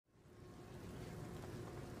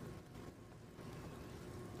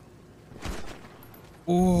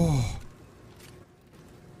Oh.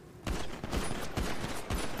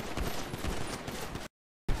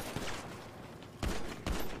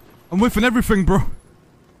 I'm whiffing everything, bro.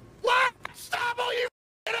 What? Stop, you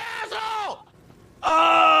asshole!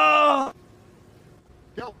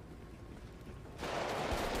 Go.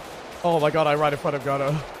 Oh my god, I'm right in front of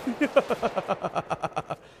Gunner.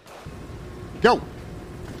 Go.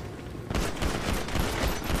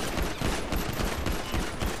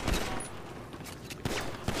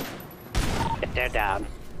 They're down.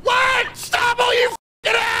 What? Stop, you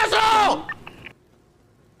asshole!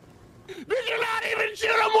 Did you not even shoot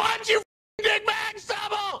him once, you dickbag,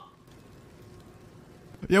 Stubble?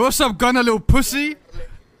 Yeah, what's up, Gunner, little pussy?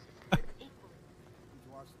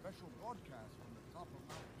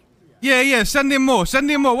 Yeah, send him more, send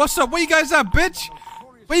him more. What's up? Where you guys at, bitch?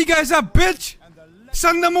 Where you guys at, bitch?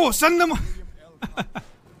 Send them more, send them more.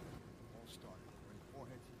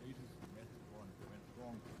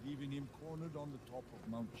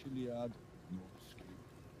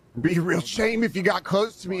 Be a real shame if you got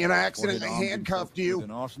close to me and I accidentally handcuffed you.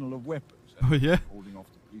 An arsenal of weapons. Oh yeah. Holding off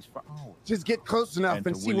the police for hours. Just get close enough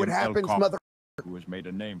and see what happens, mother. Who has made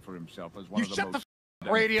a name for himself as one of the most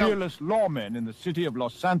radio. fearless lawmen in the city of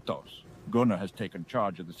Los Santos. Gunnar has taken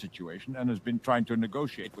charge of the situation and has been trying to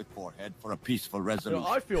negotiate with Forehead for a peaceful resolution.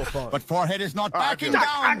 I feel fine. But Forehead is not backing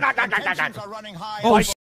down. Tensions are running high. Oh,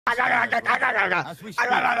 As we speak, the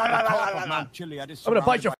top of Mount Chiliad is I'm gonna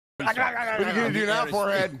bite your. What are you gonna do now,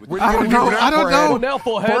 Forehead? What I are you don't gonna know, do now, I don't know. Go now,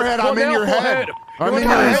 Forehead. Forehead, I'm in your head. I'm in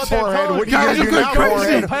your Guys. head, Forehead. What are you Guys, gonna do I'm now, going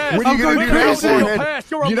Forehead? crazy. What are you I'm gonna do going now, crazy. Forehead?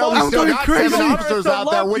 You know we I'm still going got crazy. 7 officers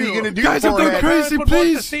out there. What are you gonna do, Guys, I'm going Forehead? crazy,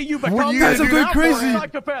 please. What are you Guys, gonna I'm do going now, crazy.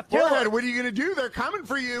 Forehead, what are you gonna do? They're coming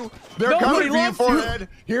for you. They're Nobody coming for you, loves you. Forehead.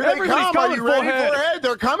 Here they Everybody's come. Are coming, you ready, Forehead? Forehead?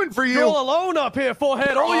 They're coming for you. You're all alone up here,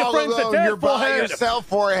 Forehead. All your friends are dead, You're by Forehead. yourself,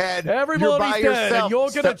 Forehead. Everybody's You're by dead, yourself. and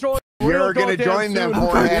you're gonna join. You're gonna join them,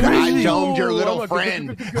 Forehead. I domed your little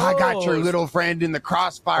friend. I got your little friend in the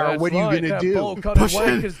crossfire. What are you gonna do? Push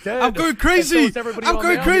it. I'm going crazy. I'm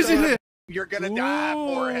going crazy here. You're gonna die,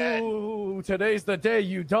 Forehead. Today's the day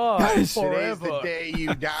you die. Guys. Today's Forever. the day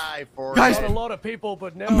you die, Forehead. Guys. Not a lot of people,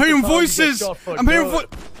 but now I'm hearing the time you get voices. shot for I'm hearing good.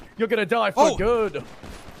 You're gonna die for good.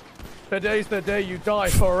 Today's the day you die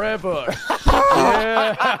forever.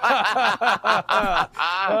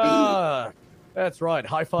 Yeah. That's right.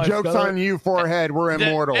 High five. Joke's on you, Forehead. We're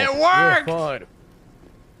immortal. It worked! Fine.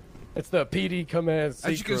 It's the PD command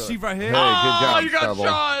secret. As you can see right here. Hey, good job, You got Stubble.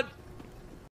 shot!